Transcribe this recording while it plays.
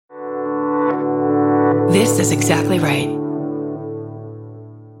This is exactly right.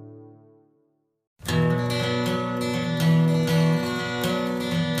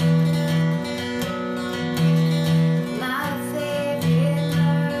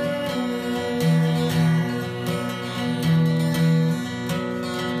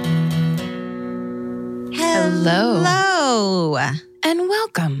 Hello. And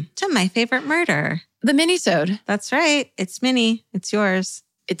welcome To My Favorite Murder. the Minisode. That's right. It's Minnie. It's yours.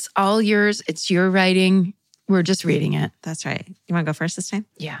 It's all yours. It's your writing. We're just reading it. That's right. You want to go first this time?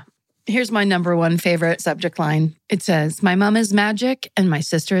 Yeah. Here's my number one favorite subject line. It says, my mom is magic and my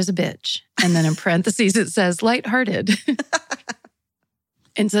sister is a bitch. And then in parentheses, it says, lighthearted.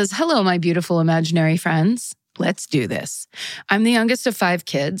 It says, hello, my beautiful imaginary friends. Let's do this. I'm the youngest of 5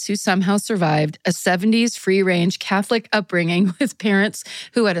 kids who somehow survived a 70s free-range Catholic upbringing with parents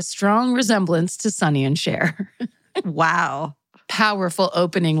who had a strong resemblance to Sonny and Cher. Wow. Powerful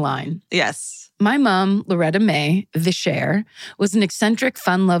opening line. Yes. My mom, Loretta May, the Cher, was an eccentric,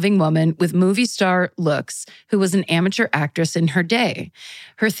 fun-loving woman with movie star looks who was an amateur actress in her day.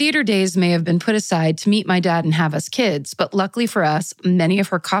 Her theater days may have been put aside to meet my dad and have us kids, but luckily for us, many of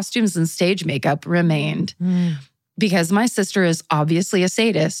her costumes and stage makeup remained. Because my sister is obviously a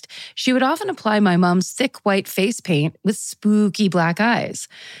sadist, she would often apply my mom's thick white face paint with spooky black eyes.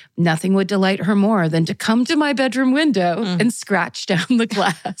 Nothing would delight her more than to come to my bedroom window and scratch down the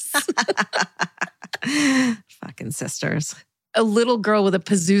glass. Fucking sisters. A little girl with a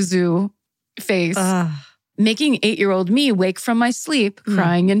Pazuzu face, making 8-year-old me wake from my sleep,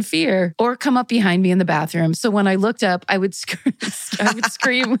 crying in fear, or come up behind me in the bathroom. So when I looked up, I would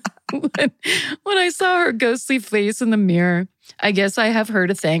scream when I saw her ghostly face in the mirror. I guess I have her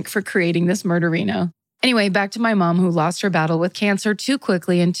to thank for creating this murderino. Anyway, back to my mom who lost her battle with cancer too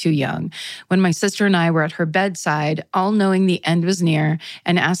quickly and too young. When my sister and I were at her bedside, all knowing the end was near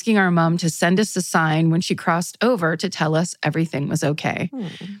and asking our mom to send us a sign when she crossed over to tell us everything was okay.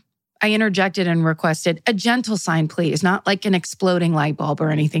 I interjected and requested a gentle sign, please, not like an exploding light bulb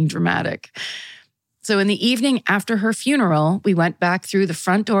or anything dramatic. So in the evening after her funeral, we went back through the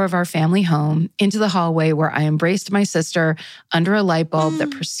front door of our family home into the hallway where I embraced my sister under a light bulb that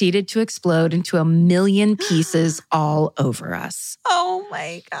proceeded to explode into a million pieces all over us. Oh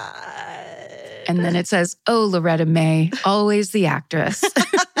my God. And then it says, oh, Loretta May, always the actress.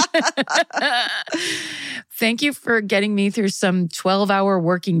 Thank you for getting me through some 12-hour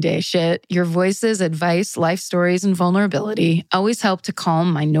working day shit. Your voices, advice, life stories, and vulnerability always help to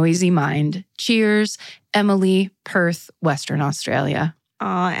calm my noisy mind. Cheers, Emily, Perth, Western Australia.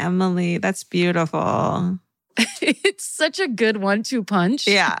 Oh, Emily, that's beautiful. It's such a good 1-2 punch.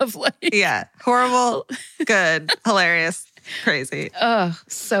 Yeah. Of like, Yeah. Horrible, good, hilarious, crazy. Oh,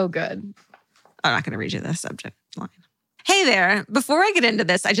 so good. I'm not going to read you the subject line. Hey there. Before I get into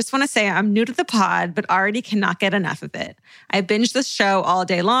this, I just want to say I'm new to the pod, but already cannot get enough of it. I binge this show all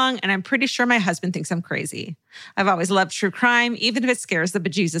day long, and I'm pretty sure my husband thinks I'm crazy. I've always loved true crime, even if it scares the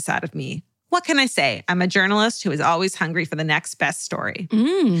bejesus out of me. What can I say? I'm a journalist who is always hungry for the next best story.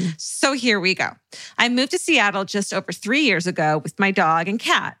 So here we go. I moved to Seattle just over 3 years ago with my dog and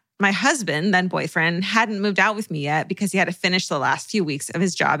cat. My husband, then boyfriend, hadn't moved out with me yet because he had to finish the last few weeks of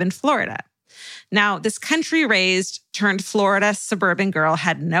his job in Florida. Now, this country-raised turned Florida suburban girl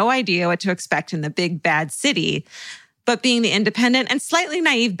had no idea what to expect in the big, bad city. But being the independent and slightly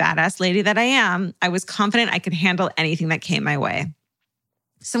naive badass lady that I am, I was confident I could handle anything that came my way.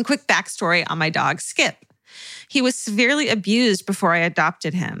 Some quick backstory on my dog, Skip. He was severely abused before I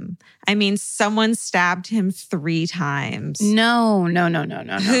adopted him. I mean, someone stabbed him 3 times. No.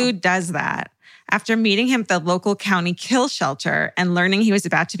 Who does that? After meeting him at the local county kill shelter and learning he was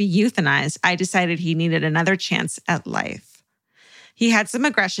about to be euthanized, I decided he needed another chance at life. He had some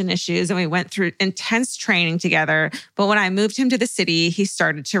aggression issues and we went through intense training together, but when I moved him to the city, he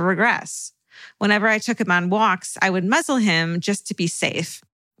started to regress. Whenever I took him on walks, I would muzzle him just to be safe.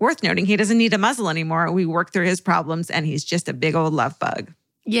 Worth noting, he doesn't need a muzzle anymore. We worked through his problems and he's just a big old love bug.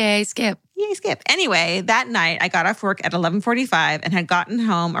 Yay, Skip. Yay, Skip. Anyway, that night I got off work at 11:45 and had gotten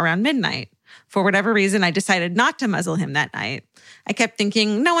home around midnight. For whatever reason, I decided not to muzzle him that night. I kept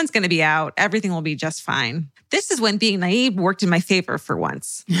thinking, no one's going to be out. Everything will be just fine. This is when being naive worked in my favor for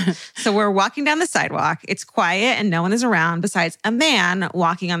once. So we're walking down the sidewalk. It's quiet and no one is around besides a man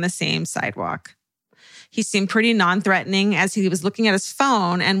walking on the same sidewalk. He seemed pretty non-threatening as he was looking at his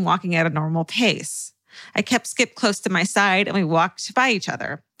phone and walking at a normal pace. I kept Skip close to my side and we walked by each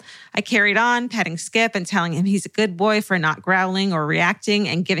other. I carried on, petting Skip and telling him he's a good boy for not growling or reacting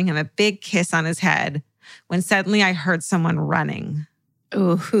and giving him a big kiss on his head, when suddenly I heard someone running.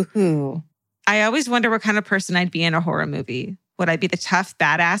 Ooh. I always wonder what kind of person I'd be in a horror movie. Would I be the tough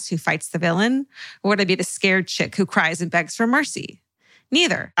badass who fights the villain? Or would I be the scared chick who cries and begs for mercy?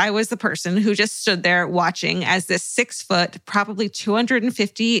 Neither. I was the person who just stood there watching as this 6-foot, probably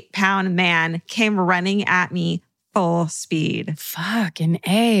 250-pound man came running at me full speed. Fucking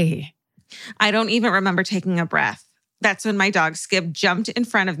A. I don't even remember taking a breath. That's when my dog Skip jumped in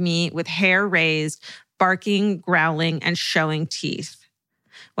front of me with hair raised, barking, growling, and showing teeth.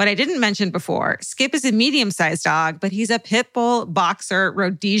 What I didn't mention before, Skip is a medium-sized dog, but he's a pit bull, boxer,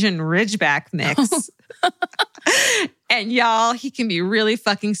 Rhodesian Ridgeback mix. And y'all, he can be really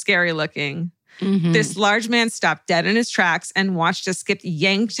fucking scary looking. Mm-hmm. This large man stopped dead in his tracks and watched as Skip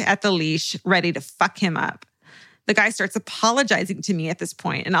yanked at the leash, ready to fuck him up. The guy starts apologizing to me at this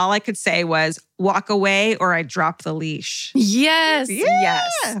point, and all I could say was, walk away or I drop the leash. Yes,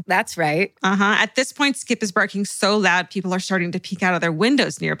 yes, that's right. At this point, Skip is barking so loud, people are starting to peek out of their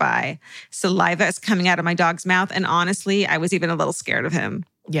windows nearby. Saliva is coming out of my dog's mouth, and honestly, I was even a little scared of him.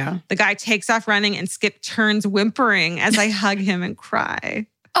 Yeah. The guy takes off running, and Skip turns whimpering as I hug him and cry.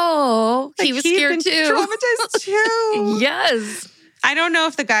 Oh, he was scared too. Traumatized too. Yes. I don't know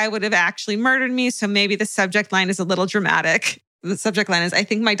if the guy would have actually murdered me, so maybe the subject line is a little dramatic. The subject line is, I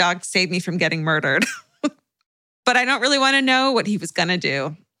think my dog saved me from getting murdered. But I don't really want to know what he was going to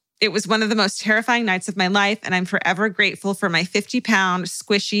do. It was one of the most terrifying nights of my life, and I'm forever grateful for my 50-pound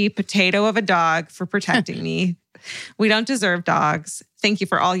squishy potato of a dog for protecting me. We don't deserve dogs. Thank you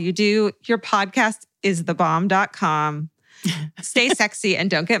for all you do. Your podcast is thebomb.com. Stay sexy and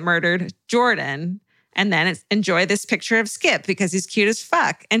don't get murdered. Jordan. And then enjoy this picture of Skip because he's cute as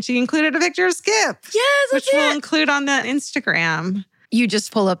fuck. And she included a picture of Skip. Yes, which we'll include on the Instagram. You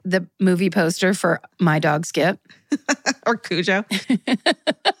just pull up the movie poster for my dog Skip. Or Cujo.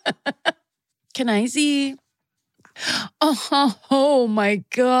 Can I see? Oh my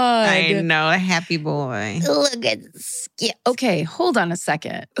God. I know, a happy boy. Look at Skip. Okay, hold on a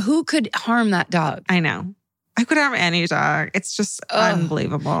second. Who could harm that dog? I know. I could harm any dog. It's just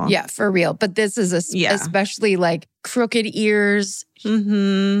unbelievable. Yeah, for real. But this is especially like crooked ears.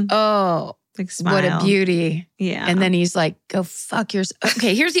 Mm-hmm. Oh, like smile. What a beauty. Yeah. And then he's like, go fuck yourself.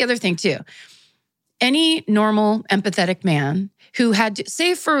 Okay, here's the other thing too. Any normal, empathetic man who had to,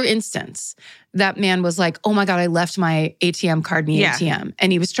 say for instance, that man was like, oh my God, I left my ATM card in the ATM.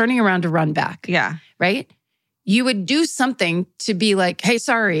 And he was turning around to run back. Yeah. Right? You would do something to be like, hey,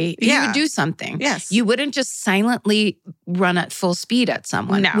 sorry. You would do something. Yes. You wouldn't just silently run at full speed at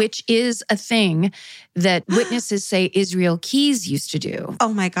someone, which is a thing that witnesses say Israel Keys used to do.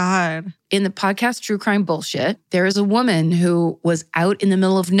 Oh my God. In the podcast True Crime Bullshit, there is a woman who was out in the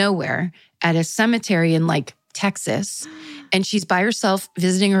middle of nowhere at a cemetery in like Texas, and she's by herself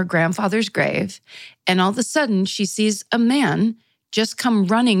visiting her grandfather's grave. And all of a sudden she sees a man just come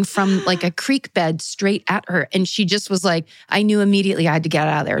running from like a creek bed straight at her. And she just was like, I knew immediately I had to get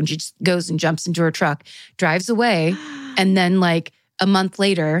out of there. And she just goes and jumps into her truck, drives away. And then like a month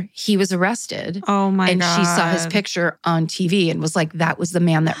later, he was arrested. Oh my God. And she saw his picture on TV and was like, that was the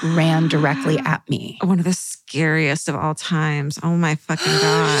man that ran directly at me. One of the scariest of all times. Oh my fucking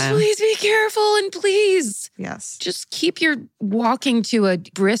God. Please be careful and please. Yes. Just keep your walking to a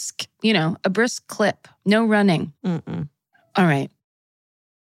brisk clip. No running. Mm-mm. All right.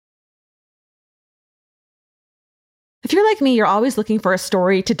 If you're like me, you're always looking for a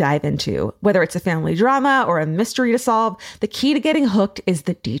story to dive into. Whether it's a family drama or a mystery to solve, the key to getting hooked is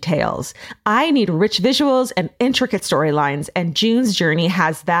the details. I need rich visuals and intricate storylines, and June's Journey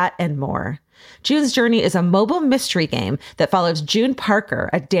has that and more. June's Journey is a mobile mystery game that follows June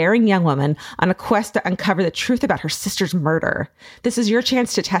Parker, a daring young woman, on a quest to uncover the truth about her sister's murder. This is your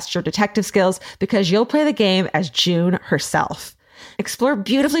chance to test your detective skills because you'll play the game as June herself. Explore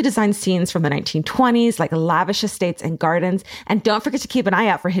beautifully designed scenes from the 1920s, like lavish estates and gardens, and don't forget to keep an eye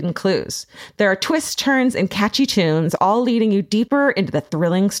out for hidden clues. There are twists, turns, and catchy tunes, all leading you deeper into the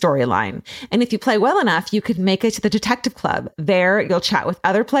thrilling storyline. And if you play well enough, you could make it to the Detective Club. There, you'll chat with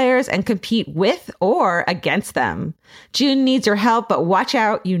other players and compete with or against them. June needs your help, but watch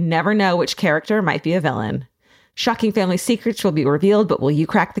out, you never know which character might be a villain. Shocking family secrets will be revealed, but will you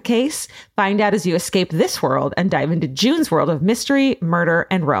crack the case? Find out as you escape this world and dive into June's world of mystery, murder,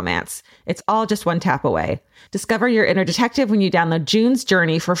 and romance. It's all just one tap away. Discover your inner detective when you download June's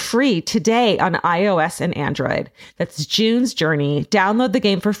Journey for free today on iOS and Android. That's June's Journey. Download the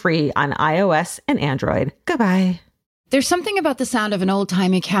game for free on iOS and Android. Goodbye. There's something about the sound of an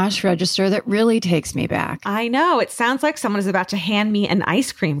old-timey cash register that really takes me back. I know. It sounds like someone is about to hand me an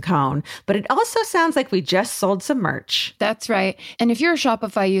ice cream cone, but it also sounds like we just sold some merch. That's right. And if you're a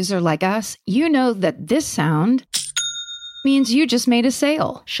Shopify user like us, you know that this sound means you just made a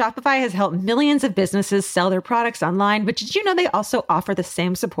sale. Shopify has helped millions of businesses sell their products online, but did you know they also offer the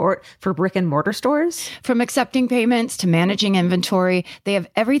same support for brick and mortar stores? From accepting payments to managing inventory, they have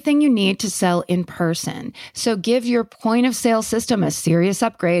everything you need to sell in person. So give your point of sale system a serious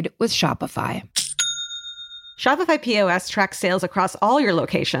upgrade with Shopify. Shopify POS tracks sales across all your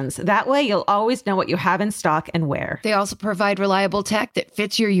locations. That way, you'll always know what you have in stock and where. They also provide reliable tech that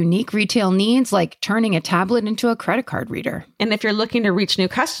fits your unique retail needs, like turning a tablet into a credit card reader. And if you're looking to reach new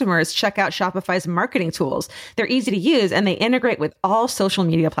customers, check out Shopify's marketing tools. They're easy to use, and they integrate with all social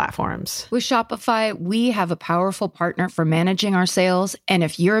media platforms. With Shopify, we have a powerful partner for managing our sales. And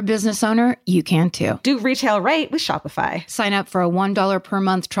if you're a business owner, you can too. Do retail right with Shopify. Sign up for a $1 per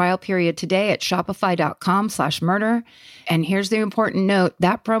month trial period today at shopify.com/murder. And here's the important note,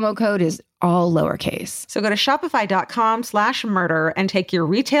 that promo code is all lowercase. So go to shopify.com/murder and take your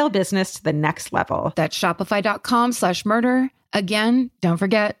retail business to the next level. That's shopify.com/murder. Again, don't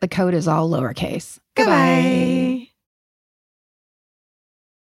forget, the code is all lowercase. Goodbye.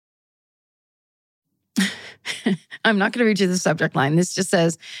 I'm not going to read you the subject line. This just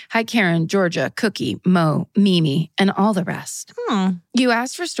says, hi, Karen, Georgia, Cookie, Mo, Mimi, and all the rest. You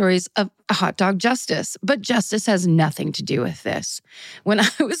asked for stories of hot dog justice, but justice has nothing to do with this. When I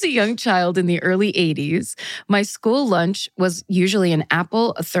was a young child in the early 80s, my school lunch was usually an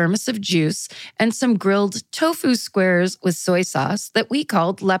apple, a thermos of juice, and some grilled tofu squares with soy sauce that we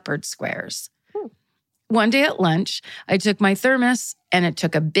called leopard squares. One day at lunch, I took my thermos and it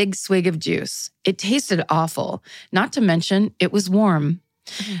took a big swig of juice. It tasted awful, not to mention it was warm.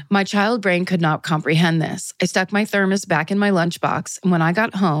 My child brain could not comprehend this. I stuck my thermos back in my lunchbox, and when I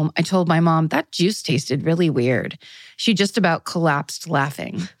got home, I told my mom that juice tasted really weird. She just about collapsed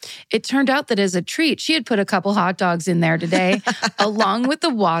laughing. It turned out that as a treat, she had put a couple hot dogs in there today, along with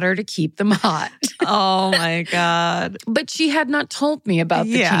the water to keep them hot. Oh my God. But she had not told me about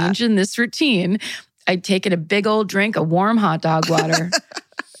the change in this routine. I'd taken a big old drink of warm hot dog water.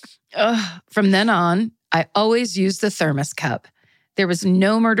 From then on, I always used the thermos cup. There was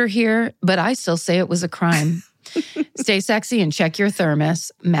no murder here, but I still say it was a crime. Stay sexy and check your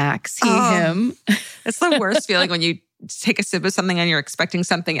thermos. Max, him. It's the worst feeling when you take a sip of something and you're expecting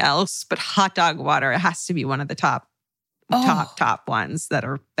something else, but hot dog water, it has to be one of the top ones that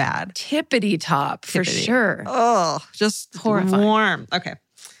are bad. Tippity top, for sure. Oh, just horrifying. Warm. Okay.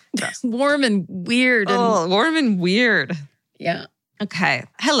 Warm and weird. Warm and weird. Yeah. Okay.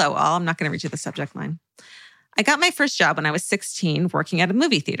 Hello, all. I'm not going to read you the subject line. I got my first job when I was 16 working at a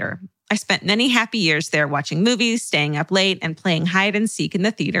movie theater. I spent many happy years there watching movies, staying up late, and playing hide and seek in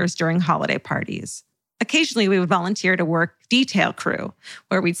the theaters during holiday parties. Occasionally, we would volunteer to work detail crew,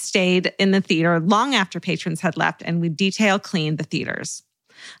 where we'd stayed in the theater long after patrons had left, and we'd detail clean the theaters.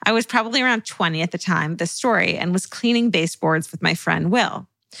 I was probably around 20 at the time of this story and was cleaning baseboards with my friend Will.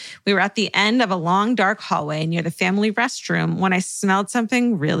 We were at the end of a long, dark hallway near the family restroom when I smelled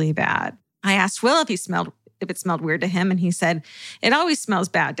something really bad. I asked Will if it smelled weird to him, and he said, "It always smells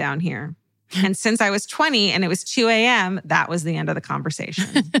bad down here." And since I was 20 and it was 2 a.m., that was the end of the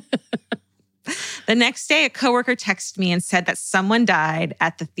conversation. The next day, a coworker texted me and said that someone died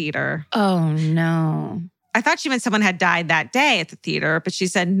at the theater. Oh, no. I thought she meant someone had died that day at the theater, but she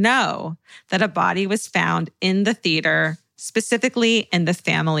said no, that a body was found in the theater, specifically in the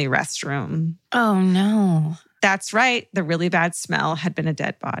family restroom. Oh, no. That's right. The really bad smell had been a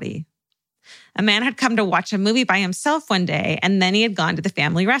dead body. A man had come to watch a movie by himself one day, and then he had gone to the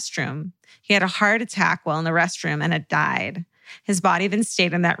family restroom. He had a heart attack while in the restroom and had died. His body then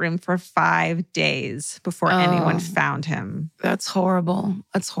stayed in that room for 5 days before anyone found him. That's horrible.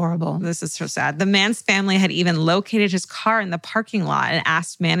 That's horrible. This is so sad. The man's family had even located his car in the parking lot and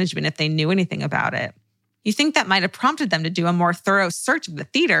asked management if they knew anything about it. You think that might have prompted them to do a more thorough search of the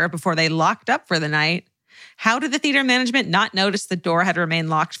theater before they locked up for the night. How did the theater management not notice the door had remained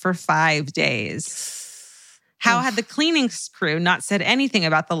locked for 5 days? How had the cleaning crew not said anything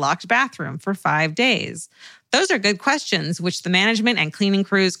about the locked bathroom for 5 days? Those are good questions, which the management and cleaning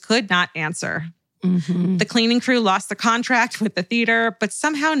crews could not answer. Mm-hmm. The cleaning crew lost the contract with the theater, but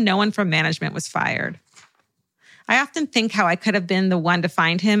somehow no one from management was fired. I often think how I could have been the one to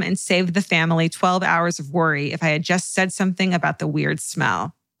find him and saved the family 12 hours of worry if I had just said something about the weird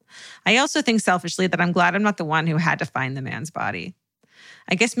smell. I also think selfishly that I'm glad I'm not the one who had to find the man's body.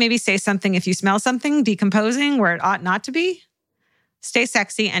 I guess maybe say something if you smell something decomposing where it ought not to be. Stay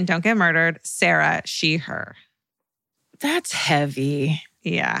sexy and don't get murdered. Sarah, she, her. That's heavy.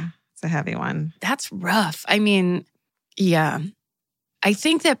 Yeah, it's a heavy one. That's rough. I mean, yeah. I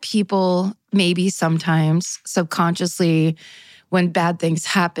think that people maybe sometimes subconsciously, when bad things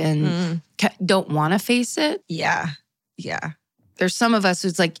happen, don't want to face it. Yeah. Yeah. There's some of us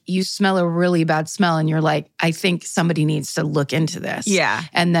who's like, you smell a really bad smell and you're like, I think somebody needs to look into this. Yeah.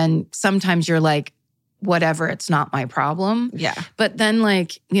 And then sometimes you're like, whatever, it's not my problem. Yeah. But then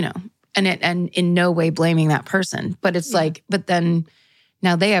like, and in no way blaming that person. But it's like, but then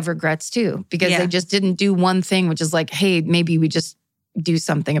now they have regrets too, because they just didn't do one thing, which is like, hey, maybe we just do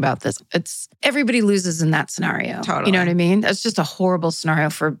something about this. Everybody loses in that scenario. Totally. You know what I mean? That's just a horrible scenario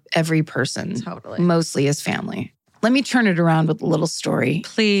for every person. Totally. Mostly his family. Let me turn it around with a little story.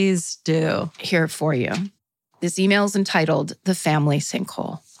 Please do. Here for you. This email is entitled The Family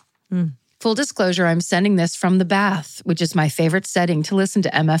Sinkhole. Full disclosure, I'm sending this from the bath, which is my favorite setting to listen to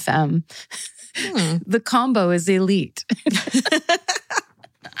MFM. The combo is elite.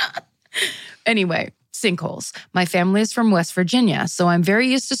 Anyway, sinkholes. My family is from West Virginia, so I'm very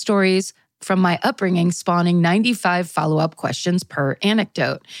used to stories from my upbringing spawning 95 follow-up questions per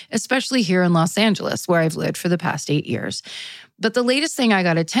anecdote, especially here in Los Angeles, where I've lived for the past 8 years. But the latest thing I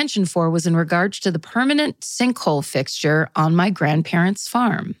got attention for was in regards to the permanent sinkhole fixture on my grandparents'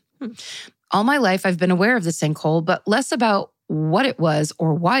 farm. All my life, I've been aware of the sinkhole, but less about what it was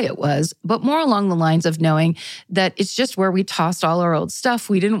or why it was, but more along the lines of knowing that it's just where we tossed all our old stuff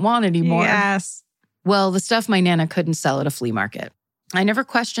we didn't want anymore. Yes. Well, the stuff my Nana couldn't sell at a flea market. I never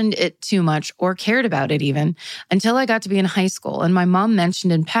questioned it too much or cared about it even until I got to be in high school and my mom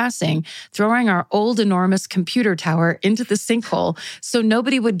mentioned in passing throwing our old enormous computer tower into the sinkhole so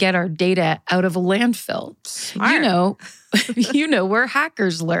nobody would get our data out of a landfill. Smart. You know where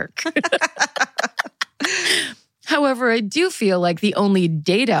hackers lurk. However, I do feel like the only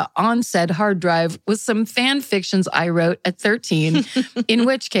data on said hard drive was some fan fictions I wrote at 13, in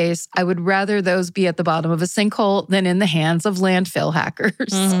which case I would rather those be at the bottom of a sinkhole than in the hands of landfill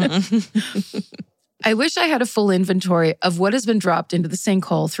hackers. I wish I had a full inventory of what has been dropped into the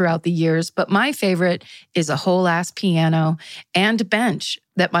sinkhole throughout the years, but my favorite is a whole ass piano and bench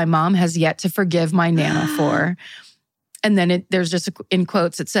that my mom has yet to forgive my Nana for. And then there's just in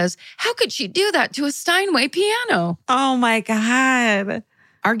quotes, it says, how could she do that to a Steinway piano? Oh my God.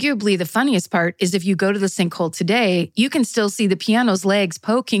 Arguably, the funniest part is if you go to the sinkhole today, you can still see the piano's legs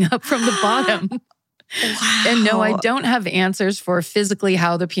poking up from the bottom. Wow. And no, I don't have answers for physically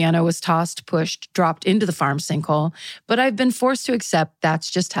how the piano was tossed, pushed, dropped into the farm sinkhole, but I've been forced to accept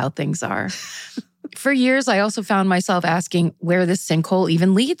that's just how things are. For years, I also found myself asking where this sinkhole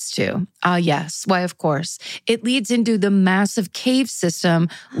even leads to. Yes. Why, of course. It leads into the massive cave system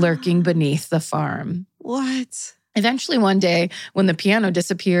lurking beneath the farm. What? Eventually, one day, when the piano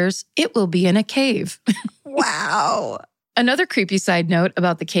disappears, it will be in a cave. Wow. Another creepy side note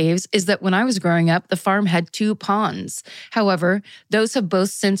about the caves is that when I was growing up, the farm had 2 ponds. However, those have both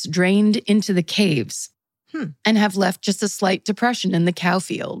since drained into the caves and have left just a slight depression in the cow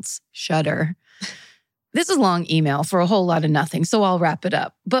fields. Shudder. This is a long email for a whole lot of nothing, so I'll wrap it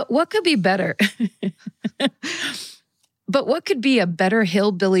up. But what could be better? But what could be a better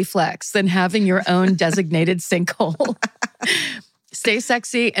hillbilly flex than having your own designated sinkhole? Stay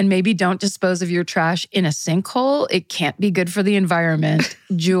sexy and maybe don't dispose of your trash in a sinkhole. It can't be good for the environment.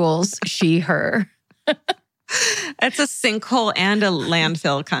 Jules, she, her. It's a sinkhole and a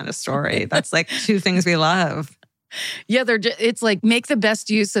landfill kind of story. That's like 2 things we love. Yeah, it's like make the best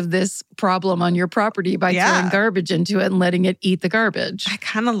use of this problem on your property by throwing garbage into it and letting it eat the garbage. I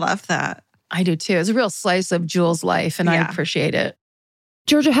kind of love that. I do too. It's a real slice of Jules' life and I appreciate it.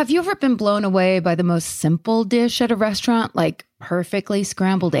 Georgia, have you ever been blown away by the most simple dish at a restaurant, like perfectly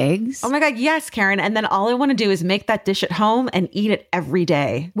scrambled eggs? Oh my God, yes, Karen. And then all I want to do is make that dish at home and eat it every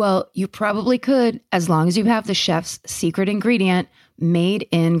day. Well, you probably could, as long as you have the chef's secret ingredient, Made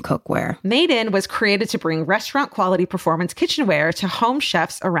in Cookware. Made in was created to bring restaurant quality performance kitchenware to home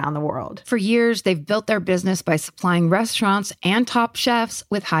chefs around the world. For years, they've built their business by supplying restaurants and top chefs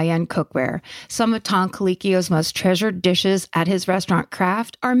with high-end cookware. Some of Tom Colicchio's most treasured dishes at his restaurant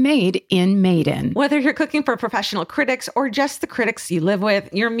Craft are made in Made in. Whether you're cooking for professional critics or just the critics you live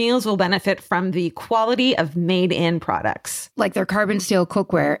with, your meals will benefit from the quality of Made in products. Like their carbon steel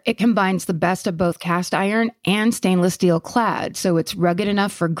cookware, it combines the best of both cast iron and stainless steel clad, so it's rugged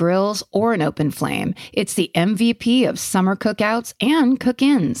enough for grills or an open flame. It's the MVP of summer cookouts and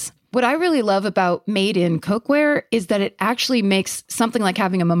cook-ins. What I really love about Made in Cookware is that it actually makes something like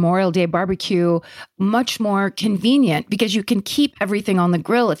having a Memorial Day barbecue much more convenient because you can keep everything on the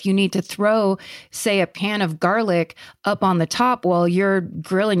grill. If you need to throw, say, a pan of garlic up on the top while you're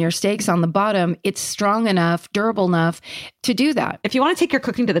grilling your steaks on the bottom, it's strong enough, durable enough to do that. If you want to take your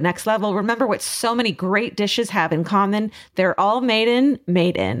cooking to the next level, remember what so many great dishes have in common. They're all made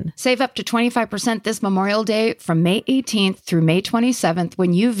in. Save up to 25% this Memorial Day from May 18th through May 27th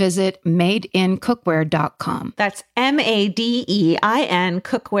when you visit visit madeincookware.com. That's MADEIN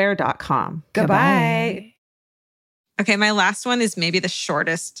cookware.com. Goodbye. Okay, my last one is maybe the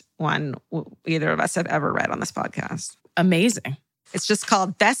shortest one either of us have ever read on this podcast. Amazing. It's just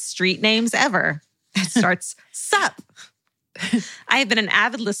called Best Street Names Ever. It starts, Sup. I have been an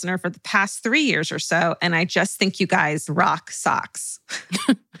avid listener for the past 3 years or so, and I just think you guys rock socks.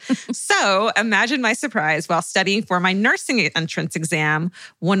 So imagine my surprise while studying for my nursing entrance exam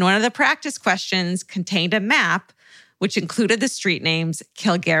when one of the practice questions contained a map which included the street names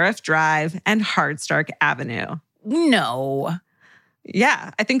Kilgariff Drive and Hardstark Avenue. No.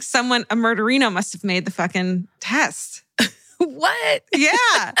 Yeah, I think a murderino must have made the fucking test. What?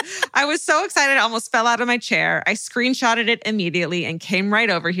 Yeah. I was so excited, I almost fell out of my chair. I screenshotted it immediately and came right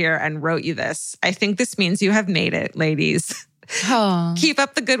over here and wrote you this. I think this means you have made it, ladies. Oh. Keep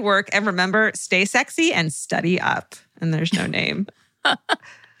up the good work. And remember, stay sexy and study up. And there's no name.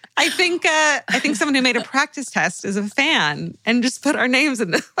 I think someone who made a practice test is a fan and just put our names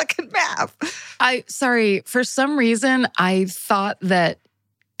in the fucking map. Sorry, for some reason, I thought that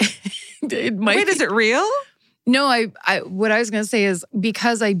it might Wait, is it real? No, what I was going to say is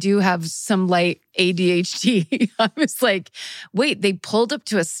because I do have some light ADHD, I was like, wait, they pulled up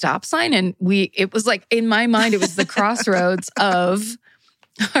to a stop sign and it was like, in my mind, it was the crossroads of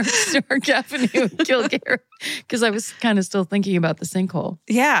Hardstark Avenue and Kilgariff, because I was kind of still thinking about the sinkhole.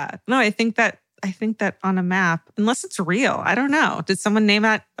 Yeah. No, I think that on a map, unless it's real, I don't know. Did someone name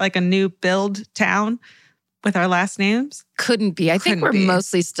that like a new build town with our last names? Couldn't be. I think we're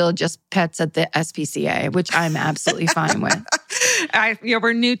mostly still just pets at the SPCA, which I'm absolutely fine with.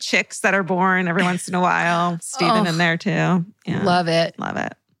 We're new chicks that are born every once in a while. Stephen in there too. Yeah. Love it. Love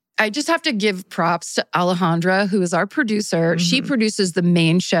it. I just have to give props to Alejandra, who is our producer. Mm-hmm. She produces the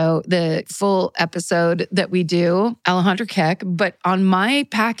main show, the full episode that we do, Alejandra Keck. But on my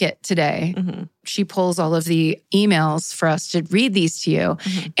packet today, she pulls all of the emails for us to read these to you.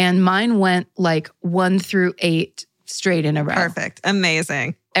 Mm-hmm. And mine went like 1 through 8 straight in a row. Perfect.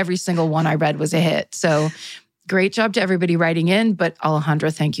 Amazing. Every single one I read was a hit. So great job to everybody writing in. But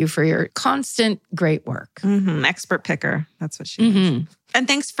Alejandra, thank you for your constant great work. Mm-hmm. Expert picker. That's what she is. And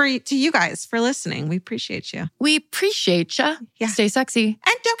thanks to you guys for listening. We appreciate you. We appreciate you. Yeah. Stay sexy.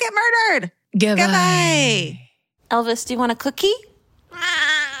 And don't get murdered. Goodbye. Elvis, do you want a cookie?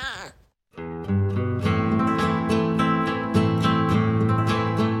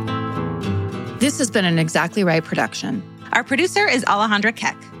 This has been an Exactly Right production. Our producer is Alejandra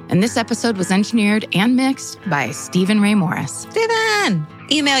Keck. And this episode was engineered and mixed by Stephen Ray Morris. Stephen!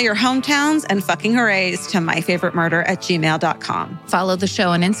 Email your hometowns and fucking hoorays to myfavoritemurder@gmail.com. Follow the show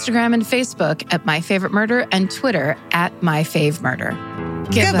on Instagram and Facebook at myfavoritemurder and Twitter at myfavemurder.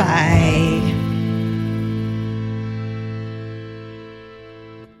 Goodbye.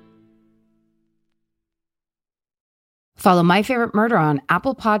 Follow My Favorite Murder on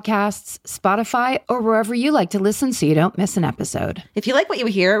Apple Podcasts, Spotify, or wherever you like to listen so you don't miss an episode. If you like what you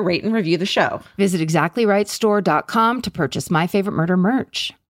hear, rate and review the show. Visit exactlyrightstore.com to purchase My Favorite Murder merch.